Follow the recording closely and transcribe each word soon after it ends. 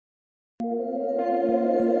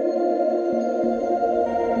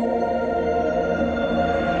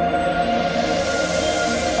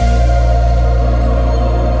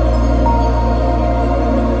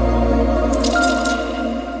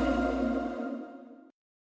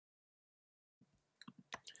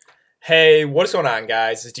Hey, what's going on,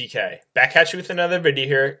 guys? It's DK. Back at you with another video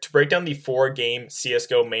here to break down the 4-game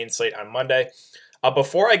CSGO main slate on Monday.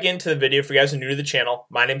 Before I get into the video, if you guys are new to the channel,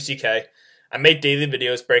 my name's DK. I make daily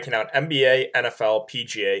videos breaking out NBA, NFL,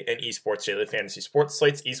 PGA, and esports daily fantasy sports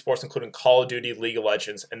slates. Esports including Call of Duty, League of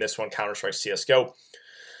Legends, and this one, Counter-Strike CSGO.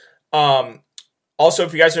 Also,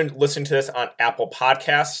 if you guys are listening to this on Apple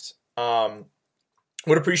Podcasts,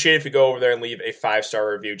 would appreciate if you go over there and leave a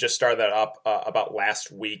 5-star review. Just started that up about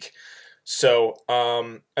last week. So,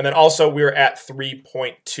 and then also we were at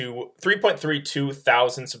 3.32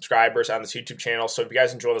 thousand subscribers on this YouTube channel. So if you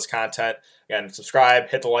guys enjoy this content, again, subscribe,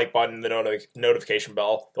 hit the like button, the notification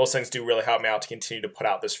bell. Those things do really help me out to continue to put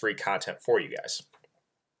out this free content for you guys.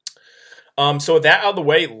 So with that out of the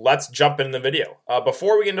way, let's jump into the video.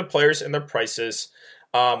 Before we get into players and their prices,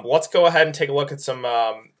 let's go ahead and take a look at some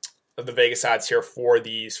of the Vegas odds here for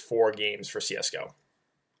these 4 games for CSGO.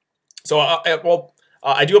 So,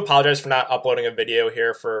 I do apologize for not uploading a video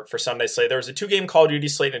here for Sunday's slate. There was a 2-game Call of Duty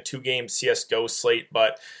slate and a 2-game CSGO slate,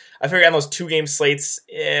 but I figured on those 2-game slates,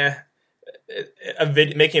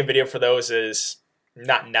 making a video for those is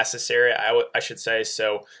not necessary, I should say.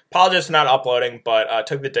 So, apologize for not uploading, but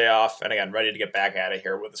took the day off, and again, ready to get back at it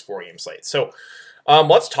here with this 4-game slate. So,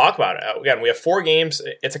 let's talk about it. Again, we have 4 games.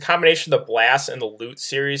 It's a combination of the Blast and the Loot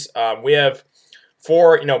series. We have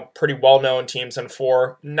 4, pretty well-known teams and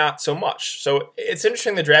 4 not so much. So it's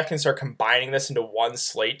interesting the Draftkings are combining this into one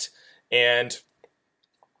slate, and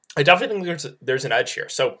I definitely think there's an edge here.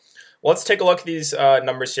 So let's take a look at these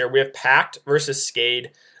numbers here. We have Pact versus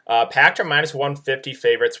Skade. Pact are minus 150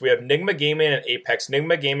 favorites. We have Nigma Gaming and Apex.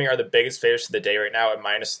 Nigma Gaming are the biggest favorites of the day right now at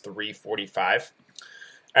minus 345.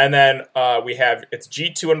 And then it's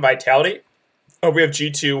G2 and Vitality. We have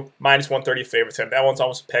G2 minus 130 favorites, and that one's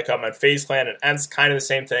almost a pick-up. And FaZe Clan and ENCE, kind of the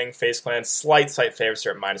same thing. FaZe Clan, slight favorites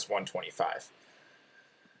are at minus 125.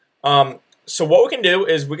 So what we can do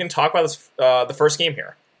is we can talk about this, the first game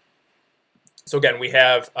here. So again, we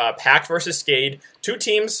have Pact versus Skade. 2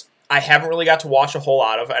 teams I haven't really got to watch a whole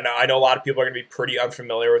lot of. I know a lot of people are going to be pretty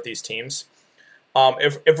unfamiliar with these teams.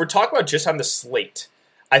 If we're talking about just on the slate,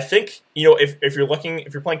 I think, if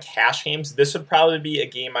you're playing cash games, this would probably be a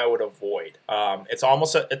game I would avoid. It's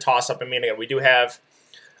almost a toss-up. I mean, again, we do have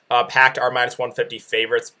Pact our minus 150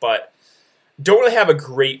 favorites, but don't really have a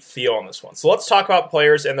great feel on this one. So let's talk about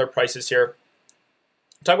players and their prices here.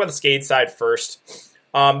 Talk about the Skade side first.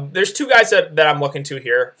 There's 2 guys that I'm looking to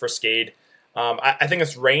here for Skade. I think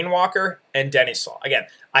it's Rainwalker and Denislaw. Again,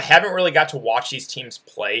 I haven't really got to watch these teams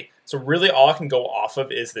play, so really all I can go off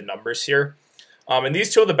of is the numbers here. And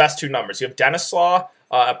these 2 are the best 2 numbers. You have Denislaw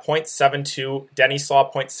at 0.72,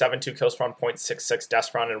 Denislaw 0.72 kills per round, 0.66 deaths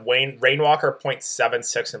per round, and Rainwalker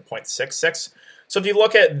 0.76 and 0.66. So if you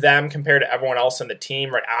look at them compared to everyone else in the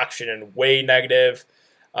team, right, Action and Way negative,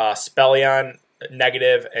 Spellion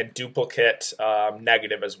negative, and Duplicate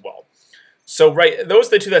negative as well. So right, those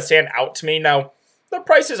are the 2 that stand out to me. Now, the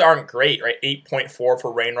prices aren't great, right? 8.4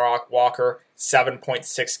 for Rainwalker,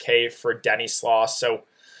 7.6K for Denislaw. So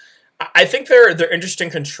I think they're interesting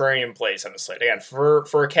contrarian plays on the slate. Again,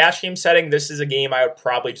 for a cash game setting, this is a game I would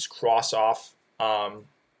probably just cross off.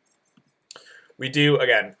 We do,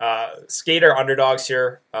 again, Skade are underdogs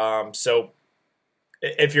here. So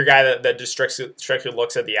if you're a guy that just strictly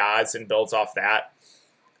looks at the odds and builds off that,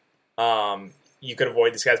 you could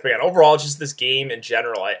avoid these guys. But again, overall, just this game in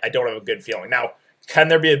general, I don't have a good feeling. Now, can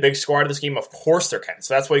there be a big score out of this game? Of course there can.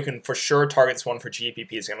 So that's why you can for sure target this one for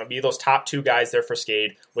GPP. It's going to be those top 2 guys there for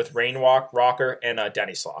Skade with Rainwalker and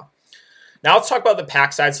Denislaw. Now let's talk about the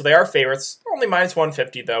Pack side. So they are favorites. Only minus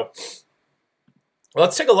 150 though.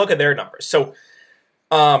 Let's take a look at their numbers. So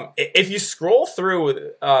if you scroll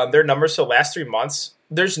through their numbers for the last 3 months,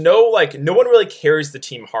 there's no one really carries the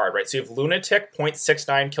team hard, right? So you have Lunatic,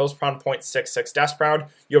 0.69 kills per round, 0.66 deaths per round.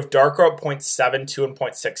 You have Darko at 0.72 and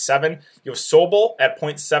 0.67. You have Sobel at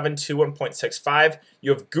 0.72 and 0.65.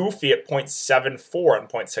 You have Goofy at 0.74 and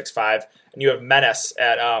 0.65. And you have Menace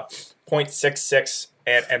at 0.66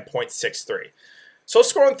 and 0.63. So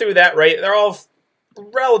scrolling through that, right, they're all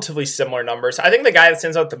relatively similar numbers. I think the guy that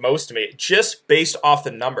stands out the most to me, just based off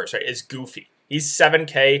the numbers, right, is Goofy. He's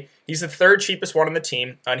 7K. He's the 3rd cheapest one on the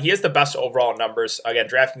team, and he has the best overall numbers. Again,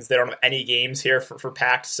 Draftkings, they don't have any games here for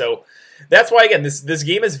Pact, so that's why, again, this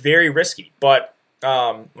game is very risky. But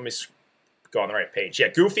let me go on the right page. Yeah,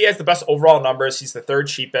 Goofy has the best overall numbers. He's the 3rd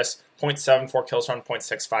cheapest, 0.74 kills per round,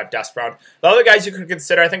 0.65 deaths per round. The other guys you could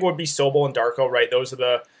consider, I think, would be Sobel and Darko, right? Those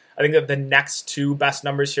are I think the next 2 best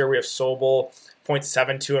numbers here. We have Sobel,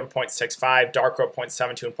 0.72 and 0.65, Darko,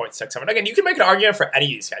 0.72 and 0.67. Again, you can make an argument for any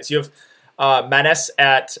of these guys. You have Menace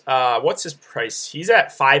at, what's his price? He's at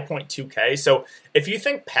 5.2K. So if you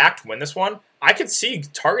think Pact win this one, I could see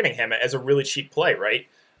targeting him as a really cheap play, right?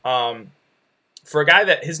 For a guy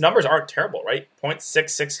that his numbers aren't terrible, right?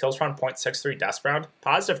 0.66 kills per round, 0.63 deaths per round,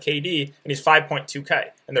 positive KD, and he's 5.2K,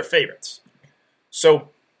 and they're favorites. So,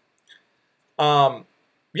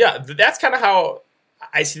 yeah, that's kind of how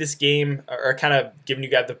I see this game, or kind of giving you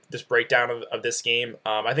guys this breakdown of this game.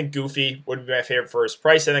 I think Goofy would be my favorite for his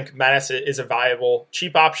price. I think Menace is a viable,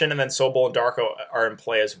 cheap option, and then Sobol and Darko are in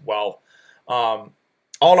play as well.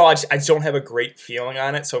 All in all, I just don't have a great feeling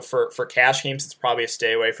on it. So for cash games, it's probably a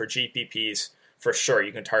stay away. For GPPs, for sure,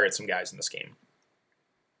 you can target some guys in this game.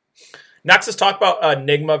 Next, let's talk about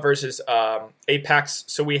Nigma versus Apex.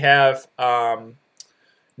 So we have Nigma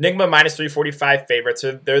minus 345 favorites.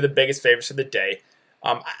 So they're the biggest favorites of the day.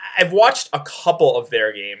 I've watched a couple of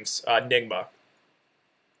their games, Nigma.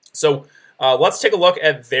 So let's take a look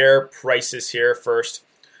at their prices here first.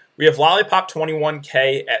 We have Lollipop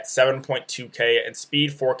 21K at 7.2K and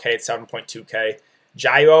Speed 4K at 7.2K.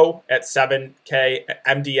 Gyro at 7K,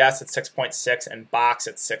 MDS at 6.6, and Box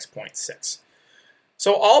at 6.6.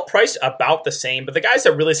 So all priced about the same, but the guys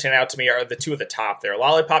that really stand out to me are the two at the top there.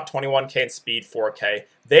 Lollipop 21K and Speed 4K.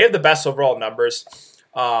 They have the best overall numbers.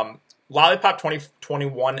 Lollipop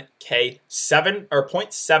 21K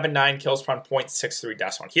 0.79 kills per round, 0.63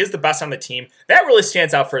 deaths per round. He is the best on the team. That really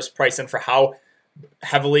stands out for his price and for how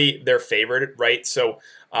heavily they're favored, right? So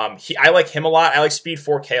I like him a lot. I like Speed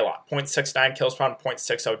 4K a lot. 0.69 kills per round,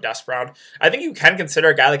 0.60 deaths per round. I think you can consider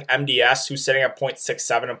a guy like MDS, who's sitting at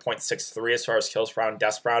 0.67 and 0.63 as far as kills per round,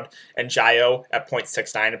 deaths per round, and Gyro at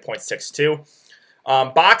 0.69 and 0.62.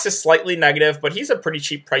 Box is slightly negative, but he's a pretty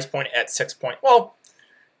cheap price point at 6 point. Well,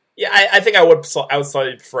 yeah, I think I would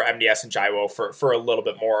slightly prefer MDS and Gyro for a little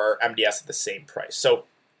bit more, MDS at the same price. So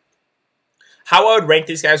how I would rank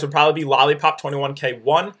these guys would probably be Lollipop 21K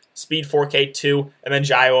 1, Speed 4K 2, and then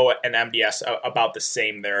Gyro and MDS about the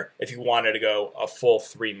same there if you wanted to go a full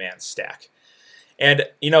 3-man stack. And,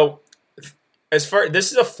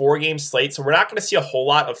 this is a 4-game slate, so we're not going to see a whole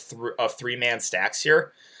lot of 3-man stacks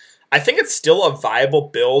here. I think it's still a viable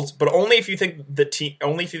build, but only if you think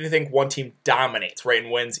one team dominates, right,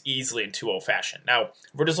 and wins easily in 2-0 fashion. Now,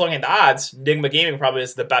 if we're just looking at the odds, Nigma Gaming probably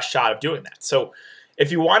is the best shot of doing that. So if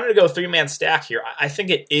you wanted to go 3-man stack here, I think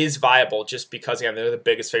it is viable just because, again, they're the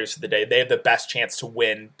biggest favorites of the day. They have the best chance to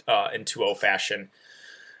win in 2-0 fashion.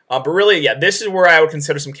 But really, yeah, this is where I would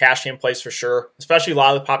consider some cash game plays for sure, especially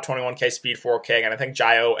Lollipop 21K, Speed 4K, and I think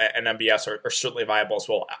Gyro and MBS are certainly viable as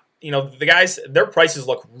well. The guys, their prices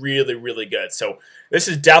look really, really good. So this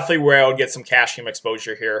is definitely where I would get some cash game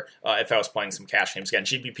exposure here if I was playing some cash games. Again,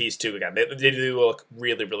 GPPs too, again, they do look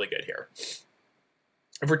really, really good here.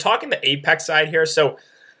 If we're talking the Apex side here, so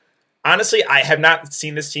honestly, I have not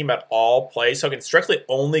seen this team at all play, so I can strictly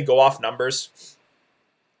only go off numbers.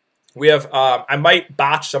 We have, I might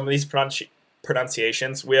botch some of these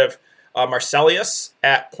pronunciations. We have Marcelius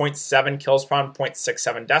at 0.7 kills per round,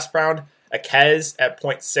 0.67 deaths per round. Akez at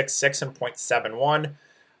 0.66 and 0.71.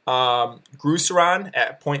 Gruseron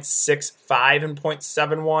at 0.65 and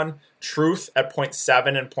 0.71. Truth at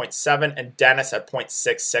 0.7 and 0.7. And Dennis at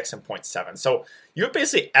 0.66 and 0.7. So you have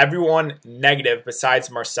basically everyone negative besides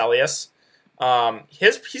Marcelius.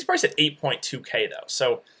 He's priced at 8.2K though.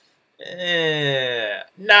 So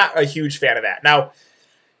not a huge fan of that. Now,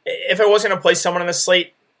 if I was going to play someone on this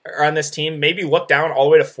slate or on this team, maybe look down all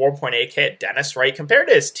the way to 4.8K at Dennis, right? Compared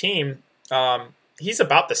to his team, he's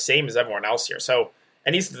about the same as everyone else here. So,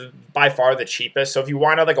 and he's by far the cheapest. So if you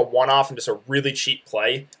wanted like a one-off and just a really cheap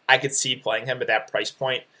play, I could see playing him at that price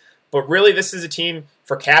point. But really, this is a team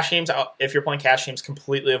for cash games. If you're playing cash games,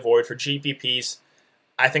 completely avoid. For GPPs,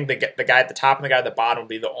 I think the guy at the top and the guy at the bottom will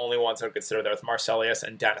be the only ones I would consider there with Marcelius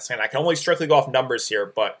and Dennis. And I can only strictly go off numbers here,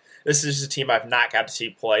 but this is just a team I've not got to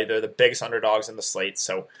see play. They're the biggest underdogs in the slate,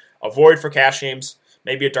 so avoid for cash games.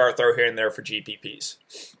 Maybe a dart throw here and there for GPPs.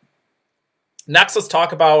 Next, let's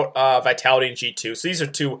talk about Vitality and G2. So these are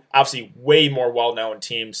two, obviously, way more well-known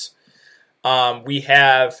teams. We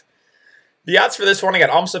have the odds for this one. I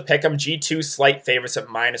got almost a pick 'em. G2 slight favorites at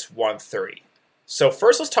minus 130. So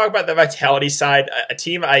first, let's talk about the Vitality side, a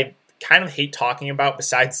team I kind of hate talking about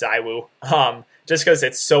besides Zywoo, just because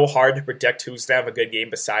it's so hard to predict who's going to have a good game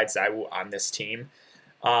besides Zywoo on this team.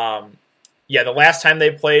 The last time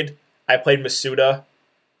they played, I played Masuda.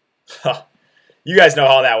 You guys know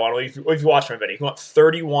how that went. If you watched my video, he went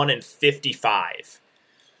 31 and 55.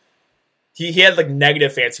 He had like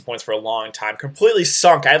negative fantasy points for a long time. Completely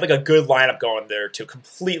sunk. I had like a good lineup going there too.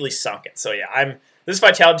 Completely sunk it. So yeah, this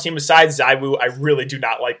Vitality team, besides Zywoo, I really do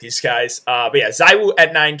not like these guys. But yeah, Zywoo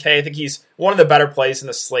at 9K. I think he's one of the better plays in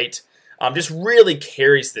the slate. just really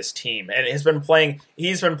carries this team, and he's been playing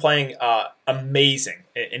amazing,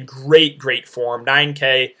 in great form.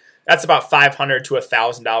 9K, that's about $500 to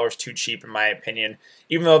 $1,000 too cheap in my opinion.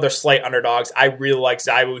 Even though they're slight underdogs, I really like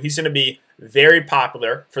ZywOo. He's going to be very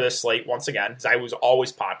popular for this slate once again. ZywOo's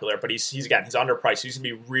always popular, but he's underpriced. He's going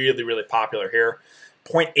to be really popular here.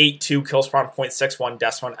 0.82 kills per round, 0.61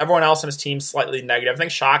 deaths per round. Everyone else on his team slightly negative. I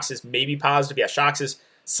think Shox is maybe positive. Yeah, Shox is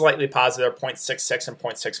slightly positive, 0.66 and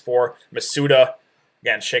 0.64. Masuda,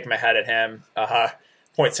 again, shake my head at him,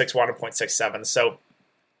 0.61 and 0.67. So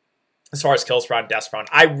as far as kills per round, deaths per round,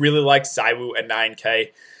 I really like ZywOo at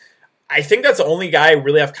 9K. I think that's the only guy I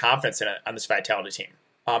really have confidence in on this Vitality team.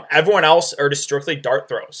 Everyone else are just strictly dart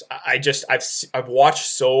throws. I've watched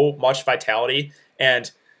so much Vitality, and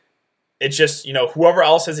it's just, whoever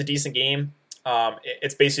else has a decent game,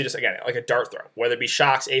 it's basically just, again, like a dart throw. Whether it be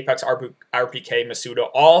Shox, Apex, RPK, Masuda,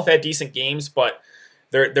 all have had decent games, but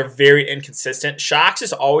they're very inconsistent. Shox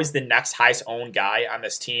is always the next highest owned guy on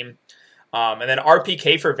this team. And then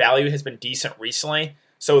RPK for value has been decent recently.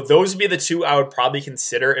 So those would be the two I would probably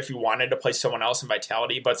consider if you wanted to play someone else in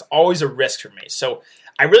Vitality, but it's always a risk for me. So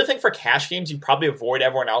I really think for cash games, you probably avoid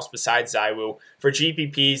everyone else besides ZywOo. For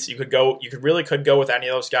GPPs, you could go with any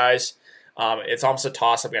of those guys. It's almost a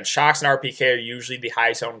toss-up. Again, Shox and RPK are usually the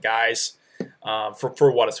highest owned guys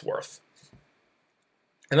for what it's worth.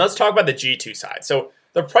 And let's talk about the G2 side. So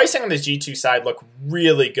the pricing on the G2 side look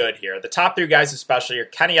really good here. The top three guys especially are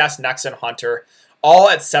Kenny S, Nexa, and Hunter, all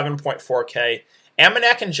at 7.4K.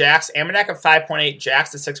 Amanek and Jax. Amanek at 5.8,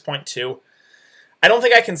 Jax at 6.2. I don't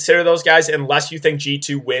think I consider those guys unless you think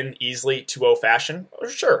G2 win easily 2-0 fashion.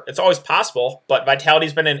 Sure, it's always possible, but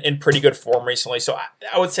Vitality's been in pretty good form recently, so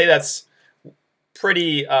I would say that's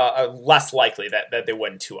pretty less likely that they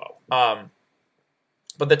win 2-0.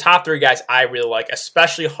 But the top three guys I really like,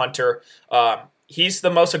 especially Hunter. He's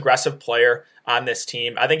the most aggressive player on this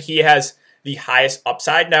team. I think he has the highest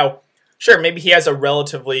upside. Now, sure, maybe he has a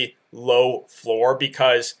relatively low floor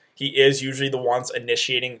because he is usually the ones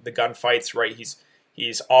initiating the gunfights, right?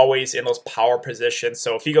 He's always in those power positions.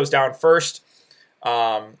 So if he goes down first,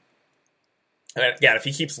 and again, if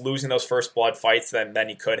he keeps losing those first blood fights, then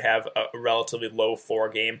he could have a relatively low floor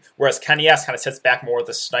game. Whereas Kenny S kind of sits back more with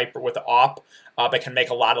the sniper, with the op, but can make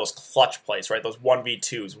a lot of those clutch plays, right? Those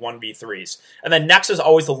 1v2s, 1v3s. And then Nexa is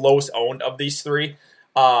always the lowest owned of these three.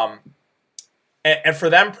 And for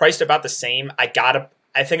them, priced about the same,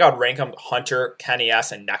 I think I would rank them Hunter, Kenny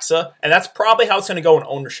S, and Nexa. And that's probably how it's going to go in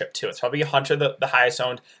ownership, too. It's probably Hunter, the highest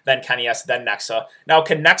owned, then Kenny S, then Nexa. Now,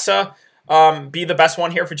 can Nexa be the best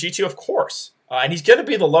one here for G2? Of course. And he's going to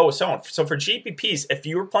be the lowest owned. So for GPPs, if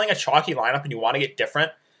you were playing a chalky lineup and you want to get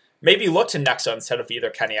different, maybe look to Nexa instead of either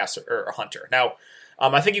Kenny S or Hunter. Now,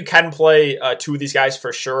 I think you can play two of these guys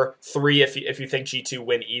for sure. Three if you think G2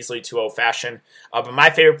 win easily 2-0 fashion. But my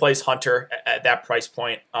favorite play is Hunter at that price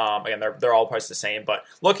point. Again, they're all priced the same. But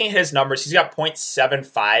looking at his numbers, he's got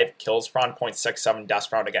 0.75 kills per round, 0.67 deaths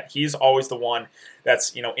per round. Again, he's always the one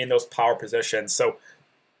that's in those power positions. So,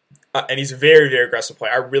 and he's a very aggressive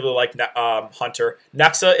player. I really like Hunter.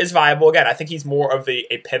 Nexa is viable. Again, I think he's more of a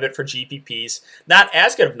pivot for GPPs. Not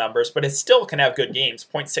as good of numbers, but it still can have good games.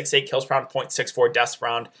 0.68 kills per round, 0.64 deaths per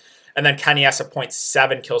round. And then Kenny S at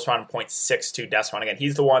 0.7 kills per round, 0.62 deaths per round. Again,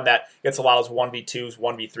 he's the one that gets a lot of those 1v2s,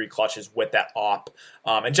 1v3 clutches with that op.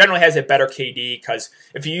 And generally has a better KD because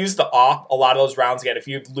if you use the op, a lot of those rounds, again, if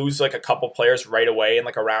you lose like a couple players right away in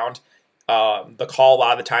like a round, the call a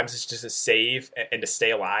lot of the times is just to save and to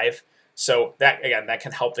stay alive. So that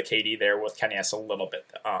can help the KD there with Kenny S a little bit.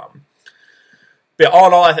 But all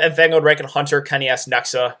in all, I think I would rank in Hunter, Kenny S,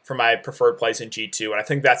 Nexa for my preferred plays in G2, and I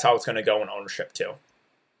think that's how it's going to go in ownership too.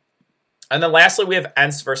 And then lastly, we have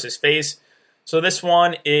Ents versus FaZe. So this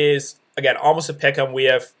one is, again, almost a pick'em. We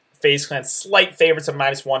have FaZe Clan slight favorites of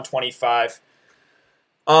 -125.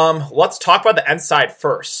 Let's talk about the Ents side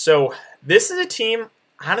first. So this is a team,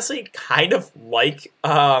 honestly, kind of like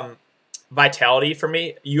Vitality for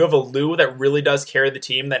me. You have a Lou that really does carry the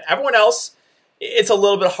team. Then everyone else, it's a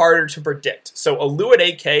little bit harder to predict. So a Lou at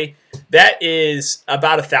 8K, that is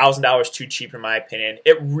about $1,000 too cheap in my opinion.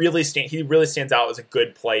 He really stands out as a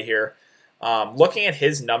good play here. Looking at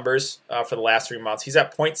his numbers for the last 3 months, he's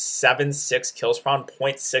at 0.76 kills per round,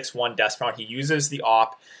 0.61 deaths per round. He uses the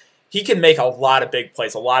op. He can make a lot of big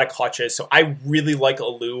plays, a lot of clutches. So I really like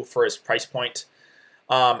Alou for his price point.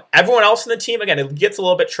 Everyone else in the team, again, it gets a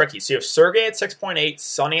little bit tricky. So you have Sergey at 6.8,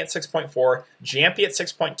 Sunny at 6.4, Jampy at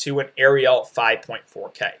 6.2, and Ariel at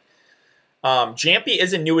 5.4K. Jampy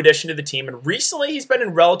is a new addition to the team, and recently he's been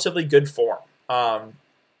in relatively good form.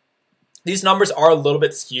 These numbers are a little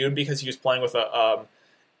bit skewed because he was playing with a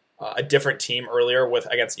a different team earlier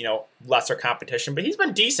against lesser competition, but he's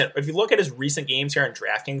been decent. If you look at his recent games here in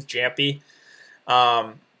DraftKings, Jampy,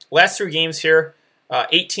 last 3 games here,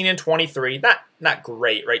 18 and 23, not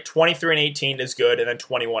great, right? 23 and 18 is good, and then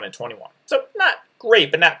 21 and 21. So not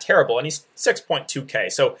great, but not terrible, and he's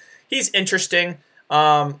 6.2K. So he's interesting.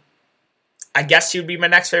 I guess he would be my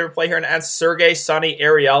next favorite play here. And as Sergey, Sonny,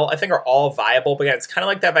 Ariel, I think are all viable. But again, it's kind of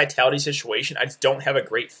like that vitality situation. I just don't have a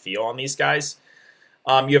great feel on these guys.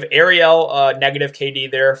 You have Ariel, negative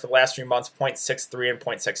KD there for the last 3 months, 0.63 and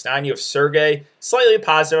 0.69. You have Sergey, slightly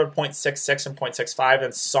positive, 0.66 and 0.65.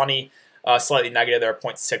 And Sonny, slightly negative there,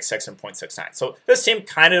 0.66 and 0.69. So this team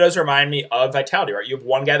kind of does remind me of vitality, right? You have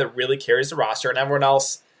one guy that really carries the roster, and everyone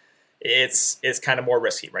else, it's kind of more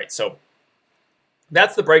risky, right? So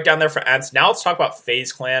that's the breakdown there for Ents. Now let's talk about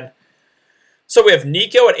FaZe Clan. So we have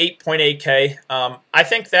Nico at 8.8K. I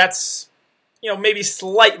think that's maybe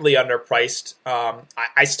slightly underpriced.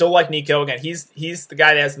 I still like Nico. Again, he's the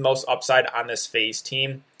guy that has the most upside on this FaZe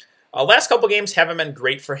team. Last couple games haven't been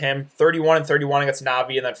great for him. 31 and 31 against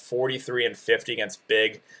Navi, and then 43 and 50 against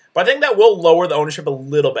Big. But I think that will lower the ownership a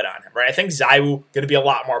little bit on him, right? I think Zywoo going to be a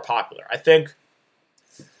lot more popular. I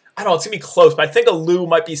don't know, it's going to be close, but I think Alou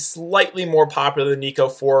might be slightly more popular than Nico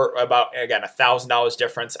for about, again, $1,000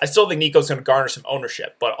 difference. I still think Nico's going to garner some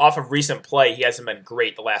ownership, but off of recent play, he hasn't been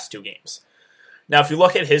great the last 2 games. Now, if you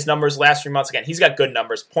look at his numbers last 3 months, again, he's got good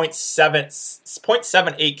numbers.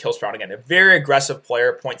 0.78 kills per round. Again, a very aggressive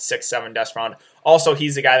player, 0.67 deaths per round. Also,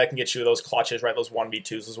 he's the guy that can get you those clutches, right? Those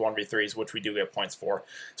 1v2s, those 1v3s, which we do get points for.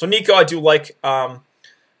 So Nico, I do like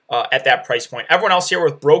at that price point. Everyone else here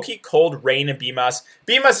with Brokey, Cold, Rain, and BMS.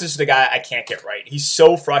 BMS is the guy I can't get right. He's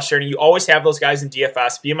so frustrating. You always have those guys in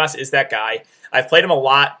DFS. BMS is that guy. I've played him a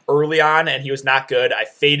lot early on, and he was not good. I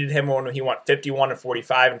faded him when he went 51 and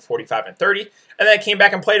 45 and 45 and 30. And then I came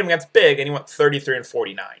back and played him against Big, and he went 33 and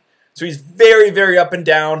 49. So he's very, very up and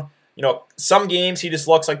down. Some games he just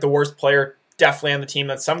looks like the worst player definitely on the team.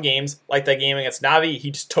 Then some games, like that game against Navi, he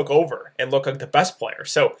just took over and looked like the best player.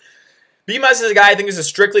 So BMS is a guy I think is a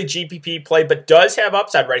strictly GPP play, but does have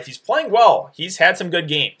upside, right? If he's playing well, he's had some good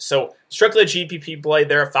games. So strictly a GPP play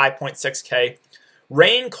there at 5.6K.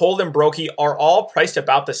 Rain, Cold, and Brokey are all priced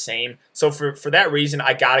about the same. So for that reason,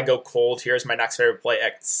 I got to go Cold. Here's my next favorite play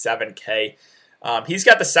at 7K. He's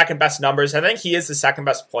got the second best numbers. I think he is the second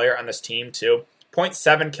best player on this team, too.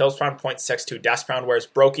 0.7 kills per round, 0.62 deaths per round, whereas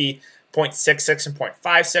Brokey, 0.66 and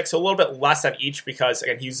 0.56, a little bit less on each because,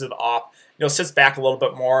 again, he uses the op. Sits back a little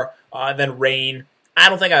bit more. Then Rain, I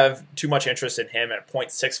don't think I have too much interest in him at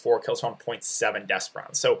 0.64 kills per round, 0.7 deaths per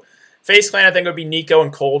round. So FaZe Clan, I think, would be Nico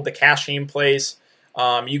and Cold, the cash game plays.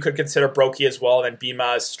 You could consider Brokey as well, and then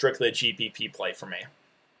Bima is strictly a GPP play for me.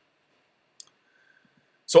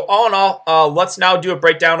 So all in all, let's now do a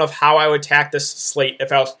breakdown of how I would attack this slate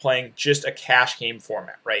if I was playing just a cash game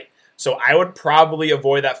format, right? So I would probably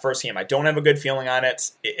avoid that first game. I don't have a good feeling on it.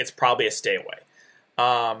 It's probably a stay away.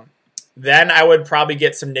 Then I would probably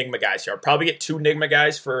get some Nigma guys here. I'd probably get 2 Nigma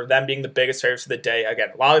guys for them being the biggest favorites of the day. Again,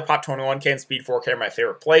 Lollipop 21K and Speed 4K are my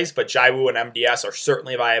favorite plays, but Jaiwu and MDS are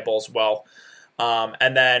certainly viable as well.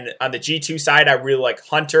 And then on the G2 side, I really like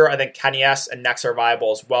Hunter. I think Kenny S and Nex are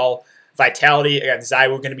viable as well. Vitality, again,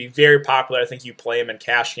 Zywoo going to be very popular. I think you play him in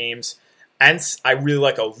cash games. Ents, I really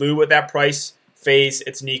like Alou at that price. FaZe,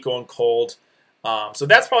 it's Nico and Cold. So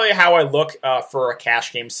that's probably how I look for a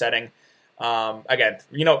cash game setting. Again,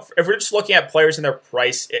 if we're just looking at players and their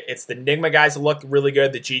price, it's the Nigma guys that look really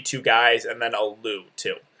good, the G2 guys, and then Alou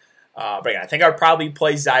too. But yeah, I think I would probably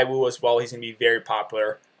play Zywoo as well. He's going to be very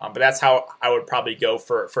popular. But that's how I would probably go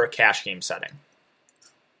for a cash game setting.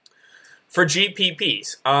 For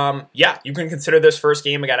GPPs, you can consider this first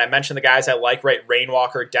game. Again, I mentioned the guys I like, right?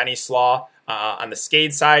 Rainwalker, Denny Slaw on the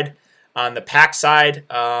Skade side. On the Pack side,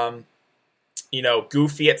 Goofy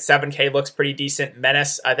at 7K looks pretty decent.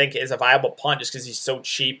 Menace, I think, is a viable punt just because he's so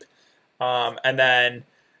cheap. And then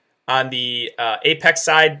on the Apex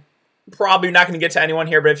side, probably not going to get to anyone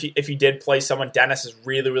here, but if you did play someone, Dennis is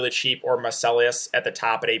really, really cheap, or Marcellus at the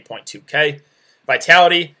top at 8.2K.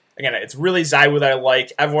 Vitality, again, it's really Zywoo that I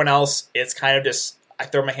like. Everyone else, it's kind of just, I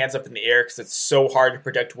throw my hands up in the air because it's so hard to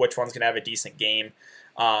predict which one's going to have a decent game.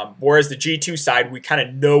 Whereas the G2 side, we kind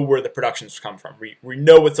of know where the productions come from. We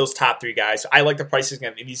know it's those top 3 guys. So I like the prices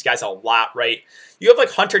of these guys a lot, right? You have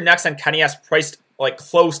like Hunter Next and Kenny S priced like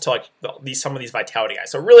close to like some of these Vitality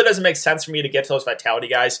guys. So it really doesn't make sense for me to get to those Vitality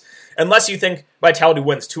guys unless you think Vitality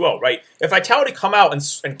wins 2-0, right? If Vitality come out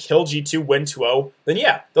and kill G2, win 2-0, then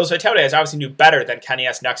yeah, those Vitality guys obviously do better than Kenny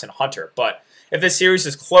S, Next, and Hunter. But if this series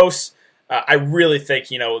is close, I really think,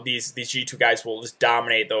 these G2 guys will just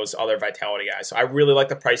dominate those other Vitality guys. So I really like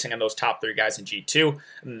the pricing on those top 3 guys in G2.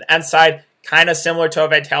 And the end side, kind of similar to a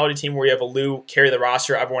Vitality team where you have a Lu carry the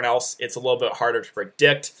roster. Everyone else, it's a little bit harder to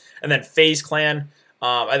predict. And then FaZe Clan,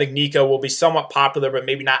 I think Nico will be somewhat popular, but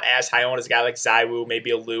maybe not as high owned as a guy like Zywoo,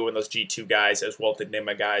 maybe a Lu, and those G2 guys, as well as the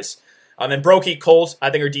Nima guys. Then Brokey, Cold,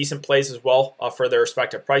 I think are decent plays as well for their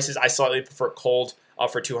respective prices. I slightly prefer Cold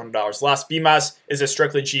for $200 less. BMAS is a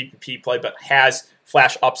strictly GPP play, but has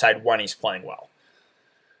flash upside when he's playing well.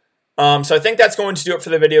 So I think that's going to do it for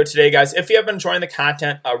the video today, guys. If you have been enjoying the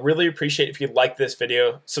content, I really appreciate if you like this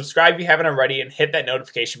video. Subscribe if you haven't already, and hit that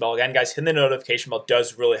notification bell. Again, guys, hitting the notification bell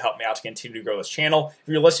does really help me out to continue to grow this channel. If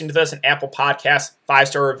you're listening to this on Apple Podcasts,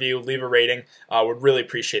 5-star review, leave a rating. Would really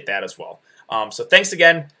appreciate that as well. So thanks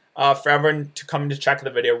again for everyone to come to check the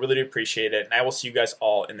video. Really do appreciate it, and I will see you guys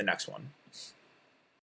all in the next one.